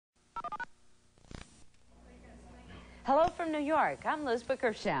Hello from New York. I'm Liz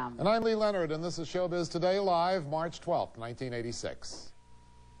Wickersham. And I'm Lee Leonard, and this is Showbiz Today Live, March 12th, 1986.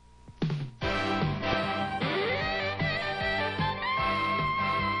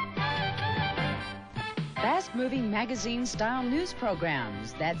 Fast-moving magazine-style news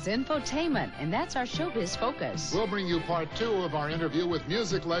programs. That's infotainment, and that's our Showbiz focus. We'll bring you part 2 of our interview with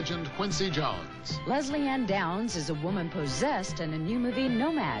music legend Quincy Jones. Leslie Ann Downs is a woman possessed in a new movie,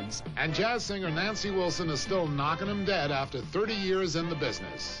 Nomads. And jazz singer Nancy Wilson is still knocking him dead after 30 years in the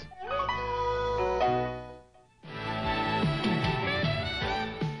business.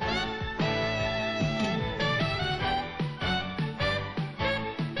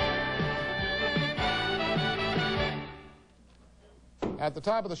 At the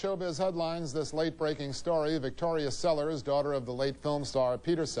top of the Showbiz headlines, this late-breaking story: Victoria Sellers, daughter of the late film star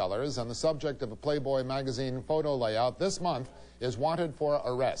Peter Sellers and the subject of a Playboy magazine photo layout this month, is wanted for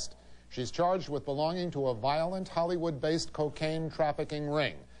arrest. She's charged with belonging to a violent Hollywood-based cocaine trafficking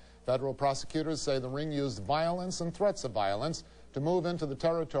ring. Federal prosecutors say the ring used violence and threats of violence to move into the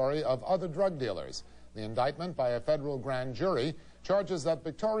territory of other drug dealers. The indictment by a federal grand jury charges that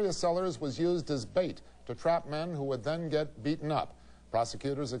Victoria Sellers was used as bait to trap men who would then get beaten up.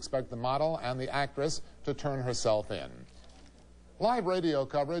 Prosecutors expect the model and the actress to turn herself in. Live radio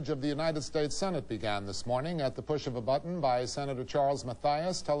coverage of the United States Senate began this morning at the push of a button by Senator Charles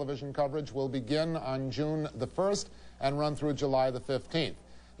Mathias. Television coverage will begin on June the 1st and run through July the 15th.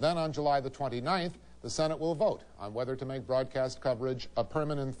 Then on July the 29th, the Senate will vote on whether to make broadcast coverage a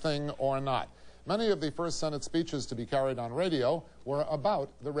permanent thing or not. Many of the first Senate speeches to be carried on radio were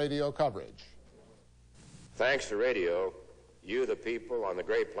about the radio coverage. Thanks to radio, you, the people on the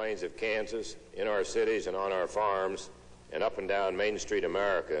Great Plains of Kansas, in our cities and on our farms, and up and down Main Street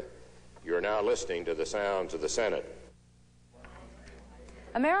America, you are now listening to the sounds of the Senate.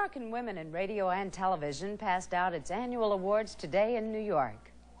 American Women in Radio and Television passed out its annual awards today in New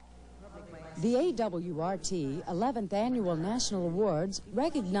York. The AWRT 11th Annual National Awards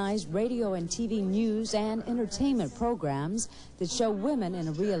recognized radio and TV news and entertainment programs that show women in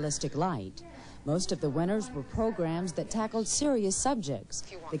a realistic light. Most of the winners were programs that tackled serious subjects.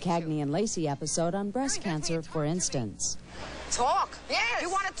 The Cagney and Lacey episode on breast cancer, for instance. Talk? Yes. You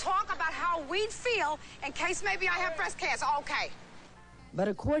want to talk about how we'd feel in case maybe I have breast cancer? Okay. But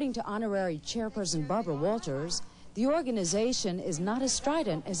according to honorary chairperson Barbara Walters, the organization is not as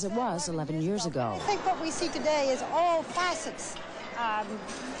strident as it was 11 years ago. I think what we see today is all facets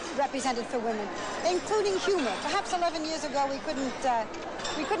represented for women, including humor. Perhaps 11 years ago we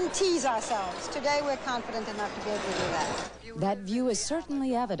couldn't tease ourselves. Today we're confident enough to be able to do that. That view is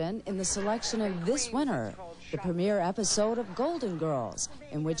certainly evident in the selection of this winner, the premiere episode of Golden Girls,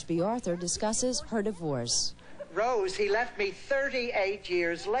 in which B. Arthur discusses her divorce. Rose, he left me 38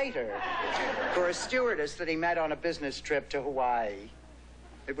 years later for a stewardess that he met on a business trip to Hawaii.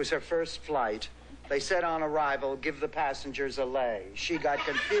 It was her first flight. They said on arrival, give the passengers a lay. She got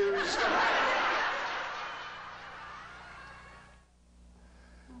confused.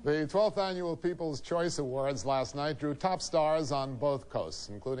 The 12th Annual People's Choice Awards last night drew top stars on both coasts,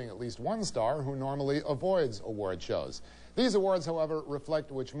 including at least one star who normally avoids award shows. These awards, however,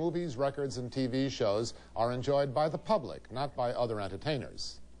 reflect which movies, records, and TV shows are enjoyed by the public, not by other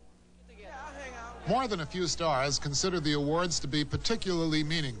entertainers. More than a few stars consider the awards to be particularly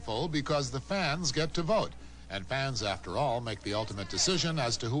meaningful because the fans get to vote. And fans, after all, make the ultimate decision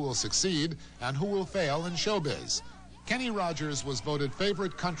as to who will succeed and who will fail in showbiz. Kenny Rogers was voted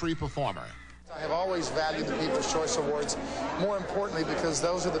favorite country performer. I have always valued the People's Choice Awards, more importantly because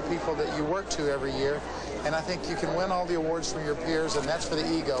those are the people that you work to every year. And I think you can win all the awards from your peers, and that's for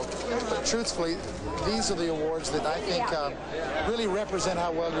the ego. But truthfully, these are the awards that I think really represent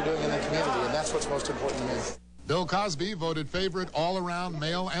how well you're doing in the community, and that's what's most important to me. Bill Cosby, voted favorite all-around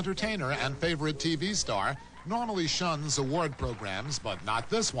male entertainer and favorite TV star, normally shuns award programs, but not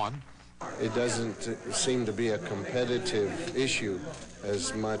this one. It doesn't seem to be a competitive issue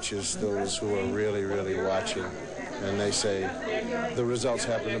as much as those who are really, really watching. And they say the results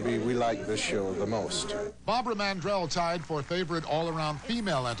happen to be, we like this show the most. Barbara Mandrell tied for favorite all-around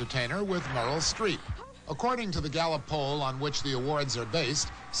female entertainer with Meryl Streep. According to the Gallup poll on which the awards are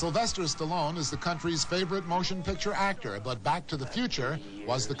based, Sylvester Stallone is the country's favorite motion picture actor, but Back to the Future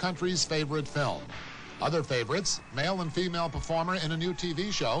was the country's favorite film. Other favorites, male and female performer in a new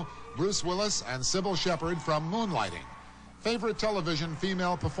TV show, Bruce Willis and Sybil Shepherd from Moonlighting. Favorite television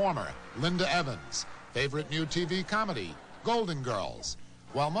female performer, Linda Evans. Favorite new TV comedy, Golden Girls.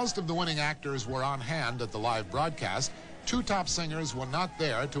 While most of the winning actors were on hand at the live broadcast, two top singers were not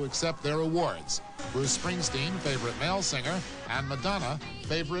there to accept their awards. Bruce Springsteen, favorite male singer, and Madonna,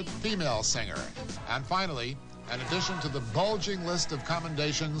 favorite female singer. And finally, an addition to the bulging list of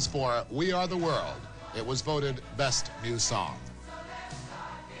commendations for We Are the World. It was voted Best New Song.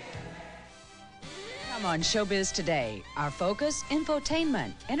 Come on Showbiz today. Our focus,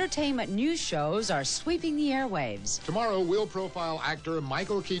 infotainment. Entertainment news shows are sweeping the airwaves. Tomorrow, we'll profile actor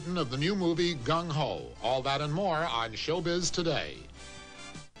Michael Keaton of the new movie Gung Ho. All that and more on Showbiz Today.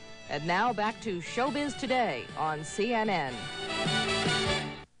 And now back to Showbiz Today on CNN.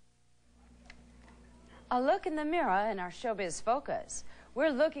 A look in the mirror in our Showbiz Focus. We're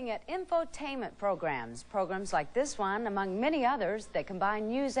looking at infotainment programs like this one, among many others that combine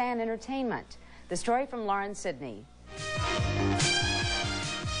news and entertainment. The story from Lauren Sidney.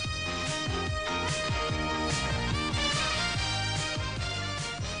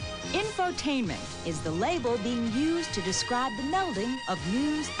 Infotainment is the label being used to describe the melding of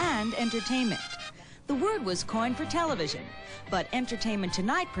news and entertainment. The word was coined for television, but Entertainment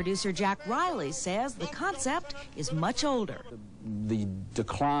Tonight producer Jack Riley says the concept is much older. The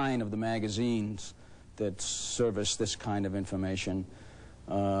decline of the magazines that service this kind of information,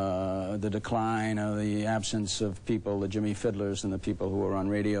 the decline of the absence of people, the Jimmy Fiddlers and the people who were on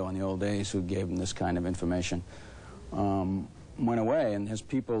radio in the old days who gave them this kind of information, went away, and as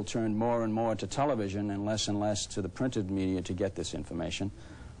people turned more and more to television and less to the printed media to get this information,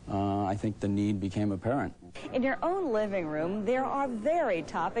 I think the need became apparent. In your own living room, there are varied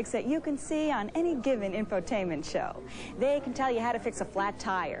topics that you can see on any given infotainment show. They can tell you how to fix a flat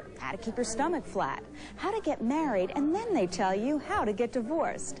tire, how to keep your stomach flat, how to get married, and then they tell you how to get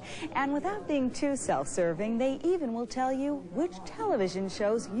divorced. And without being too self-serving, they even will tell you which television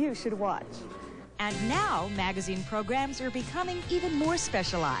shows you should watch. And now, magazine programs are becoming even more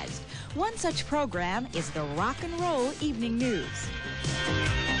specialized. One such program is the Rock and Roll Evening News.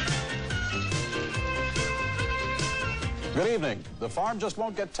 Good evening. The farm just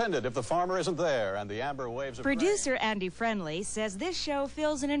won't get tended if the farmer isn't there, and the amber waves of Producer Andy Friendly says this show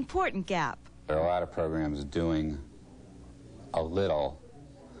fills an important gap. There are a lot of programs doing a little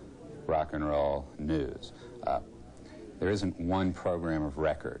rock and roll news. There isn't one program of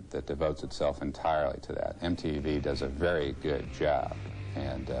record that devotes itself entirely to that. MTV does a very good job,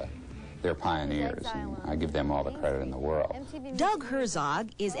 and they're pioneers, and I give them all the credit in the world. Doug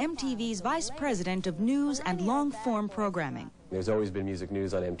Herzog is MTV's Vice President of News and Long-Form Programming. There's always been music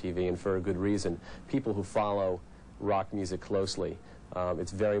news on MTV, and for a good reason. People who follow rock music closely,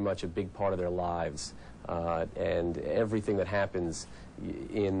 it's very much a big part of their lives, and everything that happens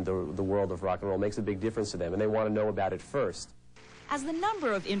in the world of rock and roll makes a big difference to them, and they want to know about it first. As the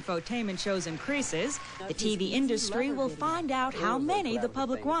number of infotainment shows increases, the TV industry will find out how many the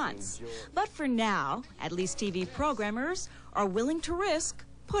public wants. But for now, at least TV programmers are willing to risk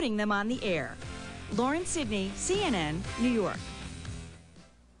putting them on the air. Lauren Sidney, CNN, New York.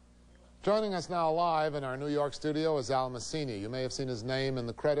 Joining us now live in our New York studio is Al Massini. You may have seen his name in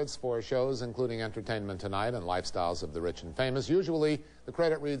the credits for shows including Entertainment Tonight and Lifestyles of the Rich and Famous. Usually, the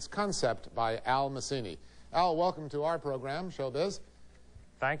credit reads Concept by Al Massini. Al, welcome to our program, Showbiz.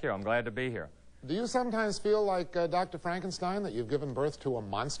 Thank you. I'm glad to be here. Do you sometimes feel like Dr. Frankenstein, that you've given birth to a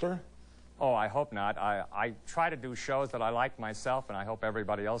monster? Oh, I hope not. I try to do shows that I like myself, and I hope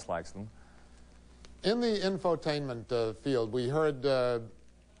everybody else likes them. In the infotainment field, we heard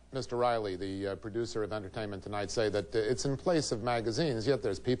Mr. Riley, the producer of Entertainment Tonight, say that it's in place of magazines, yet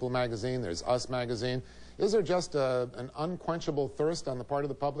there's People magazine, there's Us magazine. Is there just an unquenchable thirst on the part of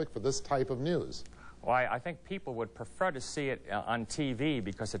the public for this type of news? Well, I think people would prefer to see it on TV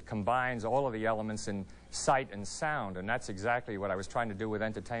because it combines all of the elements in sight and sound, and that's exactly what I was trying to do with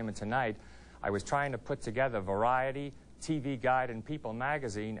Entertainment Tonight. I was trying to put together Variety, TV Guide, and People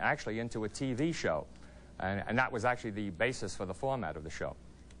magazine actually into a TV show, and that was actually the basis for the format of the show.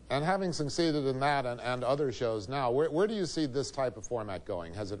 And having succeeded in that and other shows now, where do you see this type of format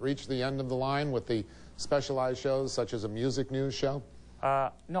going? Has it reached the end of the line with the specialized shows such as a music news show?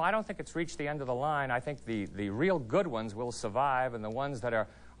 No, I don't think it's reached the end of the line. I think the real good ones will survive, and the ones that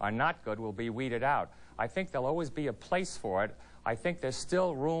are not good will be weeded out. I think there'll always be a place for it. I think there's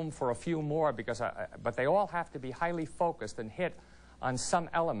still room for a few more, but they all have to be highly focused and hit on some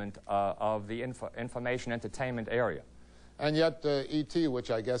element of the information entertainment area. And yet, E.T.,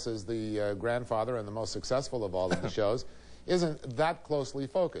 which I guess is the grandfather and the most successful of all of the shows, isn't that closely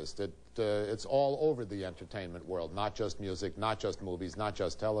focused. It's all over the entertainment world, not just music, not just movies, not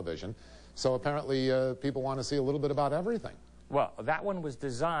just television. So apparently people want to see a little bit about everything. Well, that one was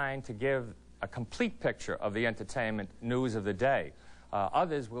designed to give a complete picture of the entertainment news of the day.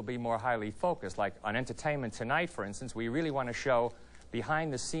 Others will be more highly focused, like on Entertainment Tonight, for instance. We really want to show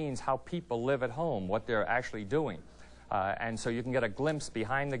behind the scenes how people live at home, what they're actually doing. And so you can get a glimpse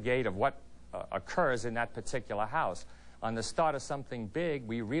behind the gate of what occurs in that particular house. On the start of something big,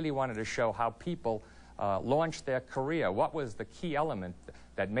 we really wanted to show how people launched their career. What was the key element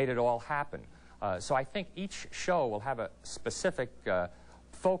that made it all happen? So I think each show will have a specific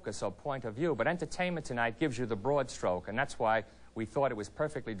focus or point of view, but Entertainment Tonight gives you the broad stroke, and that's why we thought it was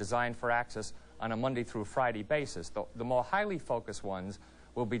perfectly designed for access on a Monday through Friday basis. The more highly focused ones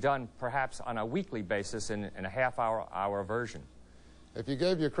will be done perhaps on a weekly basis in a half-hour version. If you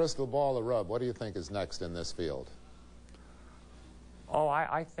gave your crystal ball a rub, what do you think is next in this field? Oh,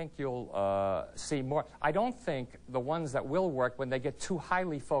 I think you'll see more. I don't think the ones that will work when they get too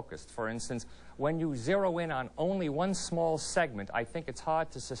highly focused. For instance, when you zero in on only one small segment, I think it's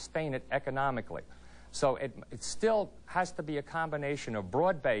hard to sustain it economically. So it still has to be a combination of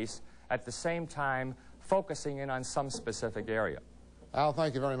broad base at the same time focusing in on some specific area. Al,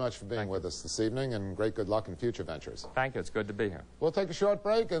 thank you very much for being with us this evening, and great good luck in future ventures. Thank you. It's good to be here. We'll take a short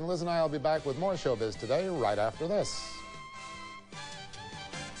break, and Liz and I will be back with more Showbiz Today right after this.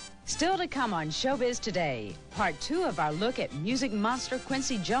 Still to come on Showbiz Today, part 2 of our look at music monster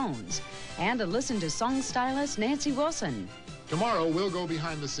Quincy Jones, and a listen to song stylist Nancy Wilson. Tomorrow, we'll go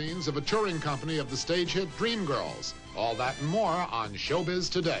behind the scenes of a touring company of the stage hit Dreamgirls. All that and more on Showbiz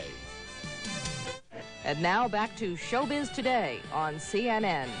Today. And now back to Showbiz Today on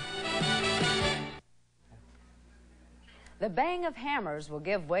CNN. The bang of hammers will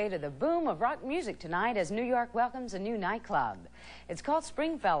give way to the boom of rock music tonight as New York welcomes a new nightclub. It's called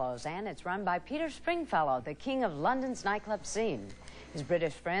Springfellows, and it's run by Peter Springfellow, the king of London's nightclub scene. His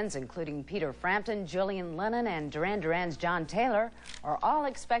British friends, including Peter Frampton, Julian Lennon, and Duran Duran's John Taylor, are all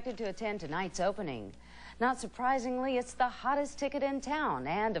expected to attend tonight's opening. Not surprisingly, it's the hottest ticket in town,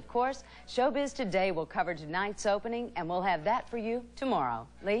 and of course, Showbiz Today will cover tonight's opening, and we'll have that for you tomorrow.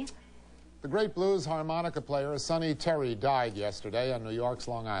 Lee? The great blues harmonica player Sonny Terry died yesterday on New York's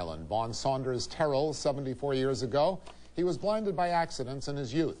Long Island. Vaughn Saunders Terrell, 74 years ago, he was blinded by accidents in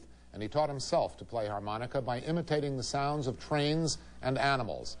his youth, and he taught himself to play harmonica by imitating the sounds of trains and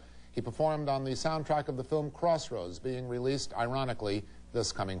animals. He performed on the soundtrack of the film Crossroads, being released, ironically,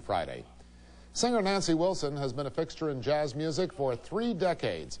 this coming Friday. Singer Nancy Wilson has been a fixture in jazz music for 3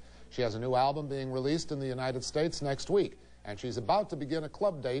 decades. She has a new album being released in the United States next week, and she's about to begin a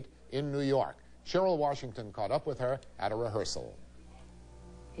club date in New York. Cheryl Washington caught up with her at a rehearsal.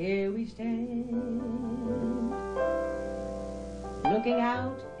 Here we stand, looking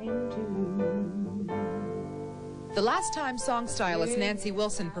out into... The last time song stylist Nancy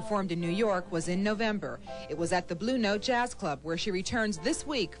Wilson performed in New York was in November. It was at the Blue Note Jazz Club, where she returns this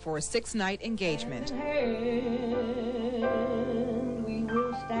week for a 6-night engagement. We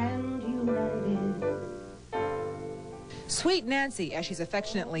will stand united. Sweet Nancy, as she's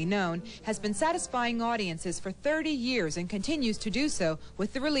affectionately known, has been satisfying audiences for 30 years and continues to do so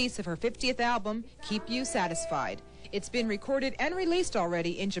with the release of her 50th album, Keep You Satisfied. It's been recorded and released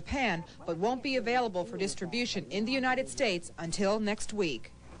already in Japan, but won't be available for distribution in the United States until next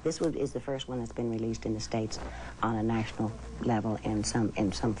week. This is the first one that's been released in the States on a national level in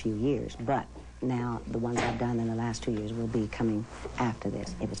some few years. But now the ones I've done in the last 2 years will be coming after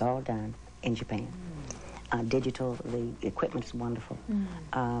this. It was all done in Japan. Digital, the equipment is wonderful.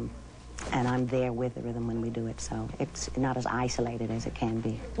 And I'm there with the rhythm when we do it, so it's not as isolated as it can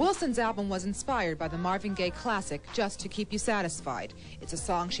be. Wilson's album was inspired by the Marvin Gaye classic, Just to Keep You Satisfied. It's a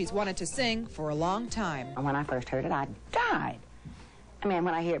song she's wanted to sing for a long time. When I first heard it, I died. I mean,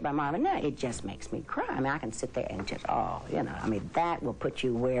 when I hear it by Marvin, now it just makes me cry. I mean, I can sit there and just, I mean, that will put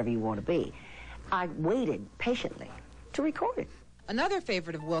you wherever you want to be. I waited patiently to record it. Another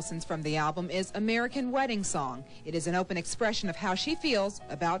favorite of Wilson's from the album is American Wedding Song. It is an open expression of how she feels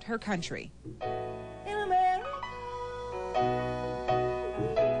about her country. It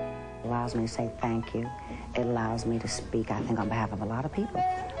allows me to say thank you. It allows me to speak, I think, on behalf of a lot of people,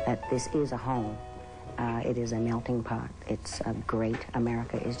 that this is a home. It is a melting pot. It's great.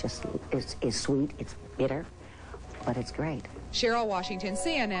 America is just, is sweet, it's bitter, but it's great. Cheryl Washington,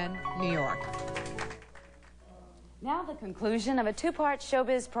 CNN, New York. Now the conclusion of a 2-part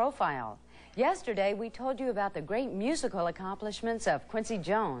Showbiz profile. Yesterday, we told you about the great musical accomplishments of Quincy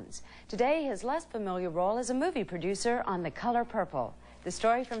Jones. Today, his less familiar role as a movie producer on The Color Purple. The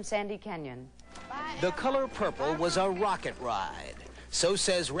story from Sandy Kenyon. The Color Purple was a rocket ride. So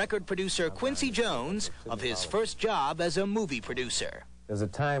says record producer Quincy Jones of his first job as a movie producer. There's a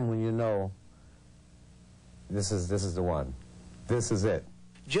time when you know this is the one. This is it.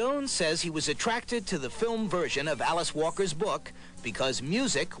 Jones says he was attracted to the film version of Alice Walker's book because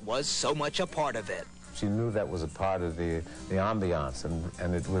music was so much a part of it. She knew that was a part of the ambiance,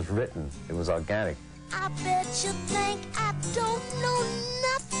 and it was written. It was organic. I bet you think I don't know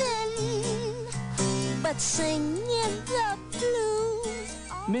nothing. singing the blues.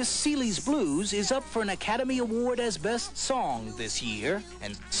 Miss Seeley's Blues is up for an Academy Award as Best Song this year,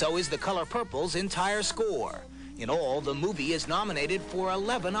 and so is The Color Purple's entire score. In all, the movie is nominated for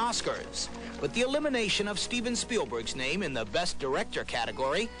 11 Oscars, but the elimination of Steven Spielberg's name in the Best Director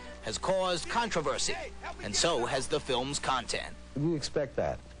category has caused controversy, and so has the film's content. You expect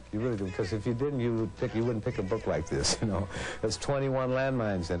that. You really do, because if you didn't, you wouldn't pick a book like this, you know. There's 21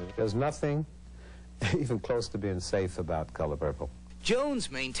 landmines in it. There's nothing even close to being safe about Color Purple.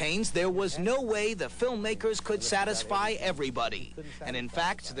 Jones maintains there was no way the filmmakers could satisfy everybody. And in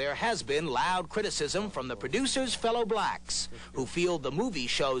fact, there has been loud criticism from the producers' fellow blacks, who feel the movie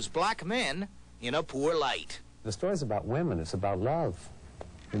shows black men in a poor light. The story's about women. It's about love.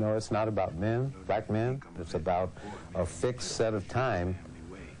 You know, it's not about men, black men. It's about a fixed set of time,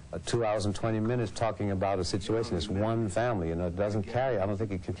 2 hours and 20 minutes talking about a situation. It's one family, you know, it doesn't carry, I don't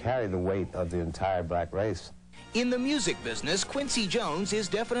think it can carry the weight of the entire black race. In the music business, Quincy Jones is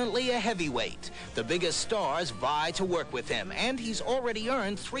definitely a heavyweight. The biggest stars vie to work with him, and he's already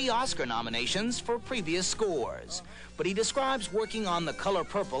earned 3 Oscar nominations for previous scores. But he describes working on The Color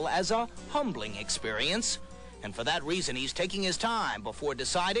Purple as a humbling experience, and for that reason, he's taking his time before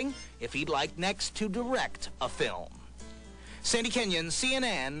deciding if he'd like next to direct a film. Sandy Kenyon,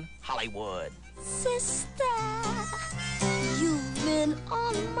 CNN, Hollywood. Sister, you've been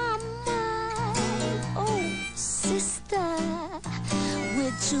on my mind. Oh, sister,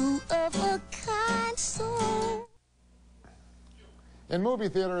 we're two of a kind soul. In movie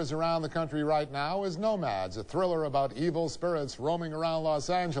theaters around the country right now is Nomads, a thriller about evil spirits roaming around Los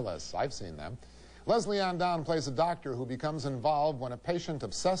Angeles. I've seen them. Leslie Ann Down plays a doctor who becomes involved when a patient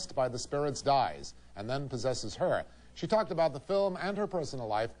obsessed by the spirits dies and then possesses her. She talked about the film and her personal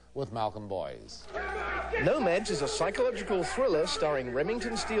life with Malcolm Boyes. Nomads is a psychological thriller starring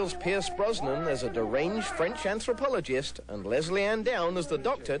Remington Steele's Pierce Brosnan as a deranged French anthropologist and Leslie Ann Down as the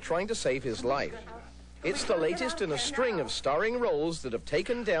doctor trying to save his life. It's the latest in a string of starring roles that have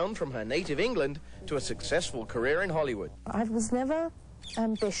taken Down from her native England to a successful career in Hollywood. I was never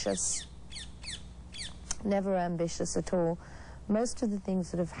ambitious. Never ambitious at all. Most of the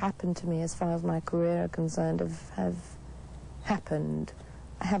things that have happened to me as far as my career are concerned have happened.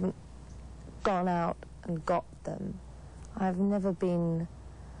 I haven't gone out and got them. I've never been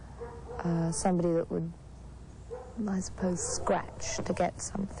somebody that would, I suppose, scratch to get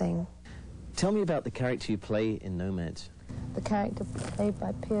something. Tell me about the character you play in Nomads. The character played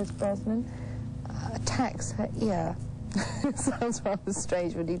by Pierce Brosnan attacks her ear. It sounds rather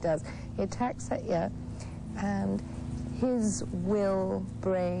strange, but he does. He attacks her ear, and his will,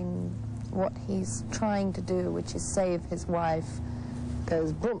 brain, what he's trying to do, which is save his wife,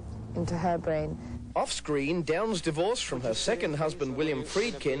 goes boom into her brain. Off-screen, Down's divorce from her second husband, William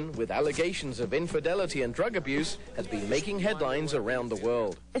Friedkin, with allegations of infidelity and drug abuse, has been making headlines around the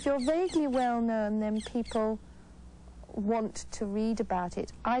world. If you're vaguely well-known, then people want to read about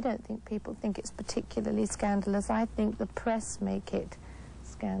it. I don't think people think it's particularly scandalous. I think the press make it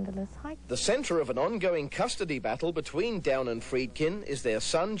scandalous. The centre of an ongoing custody battle between Down and Friedkin is their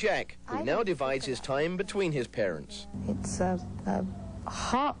son, Jack, who now divides his time between his parents. It's a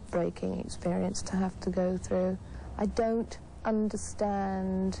heartbreaking experience to have to go through. I don't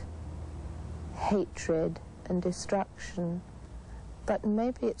understand hatred and destruction, but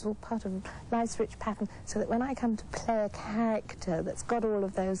maybe it's all part of life's rich pattern, so that when I come to play a character that's got all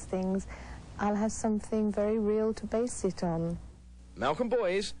of those things, I'll have something very real to base it on. Malcolm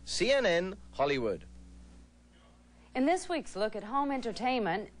Boyes, CNN, Hollywood. In this week's Look at Home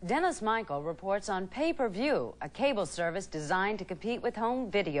Entertainment, Dennis Michael reports on Pay-Per-View, a cable service designed to compete with home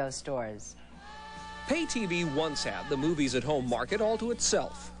video stores. Pay TV once had the movies-at-home market all to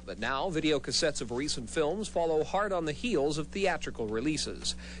itself, but now video cassettes of recent films follow hard on the heels of theatrical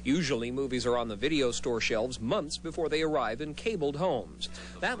releases. Usually movies are on the video store shelves months before they arrive in cabled homes.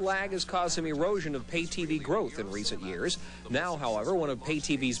 That lag has caused some erosion of pay TV growth in recent years. Now, however, one of pay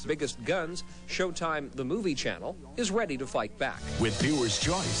TV's biggest guns, Showtime, the movie channel, is ready to fight back. With viewer's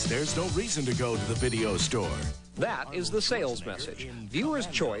choice, there's no reason to go to the video store. That is the sales message. Viewer's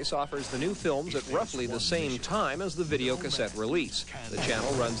Choice offers the new films at roughly the same time as the video cassette release. The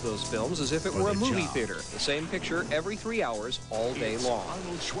channel runs those films as if it were a movie theater, the same picture every 3 hours, all day long.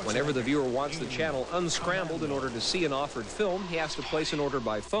 Whenever the viewer wants the channel unscrambled in order to see an offered film, he has to place an order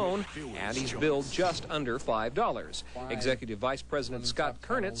by phone, and he's billed just under $5. Executive Vice President Scott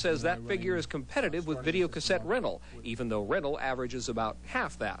Kernett says that figure is competitive with video cassette rental, even though rental averages about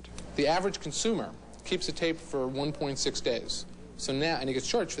half that. The average consumer keeps a tape for 1.6 days. So now, and he gets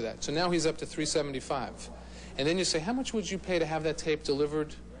charged for that. So now he's up to $375. And then you say, how much would you pay to have that tape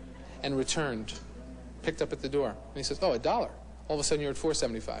delivered and returned picked up at the door. And he says, oh, $1. All of a sudden, you're at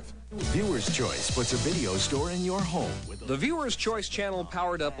 $4.75. Viewer's Choice puts a video store in your home. The Viewer's Choice channel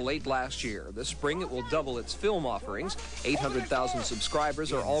powered up late last year. This spring, it will double its film offerings. 800,000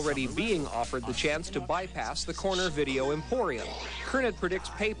 subscribers are already being offered the chance to bypass the corner video emporium. Kernet predicts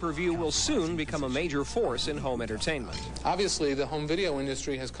pay-per-view will soon become a major force in home entertainment. Obviously, the home video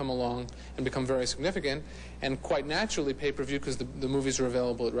industry has come along and become very significant, and quite naturally, pay-per-view, because the movies are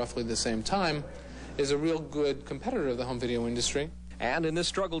available at roughly the same time, is a real good competitor of the home video industry. And in this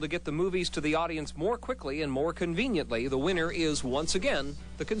struggle to get the movies to the audience more quickly and more conveniently, the winner is, once again,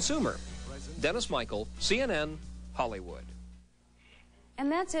 the consumer. Dennis Michael, CNN, Hollywood.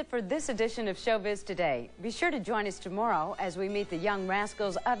 And that's it for this edition of Showbiz Today. Be sure to join us tomorrow as we meet the Young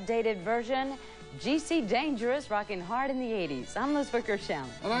Rascals' updated version, GC Dangerous, rocking hard in the 80s. I'm Liz Wickersham.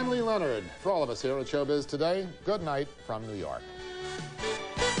 And I'm Lee Leonard. For all of us here at Showbiz Today, good night from New York.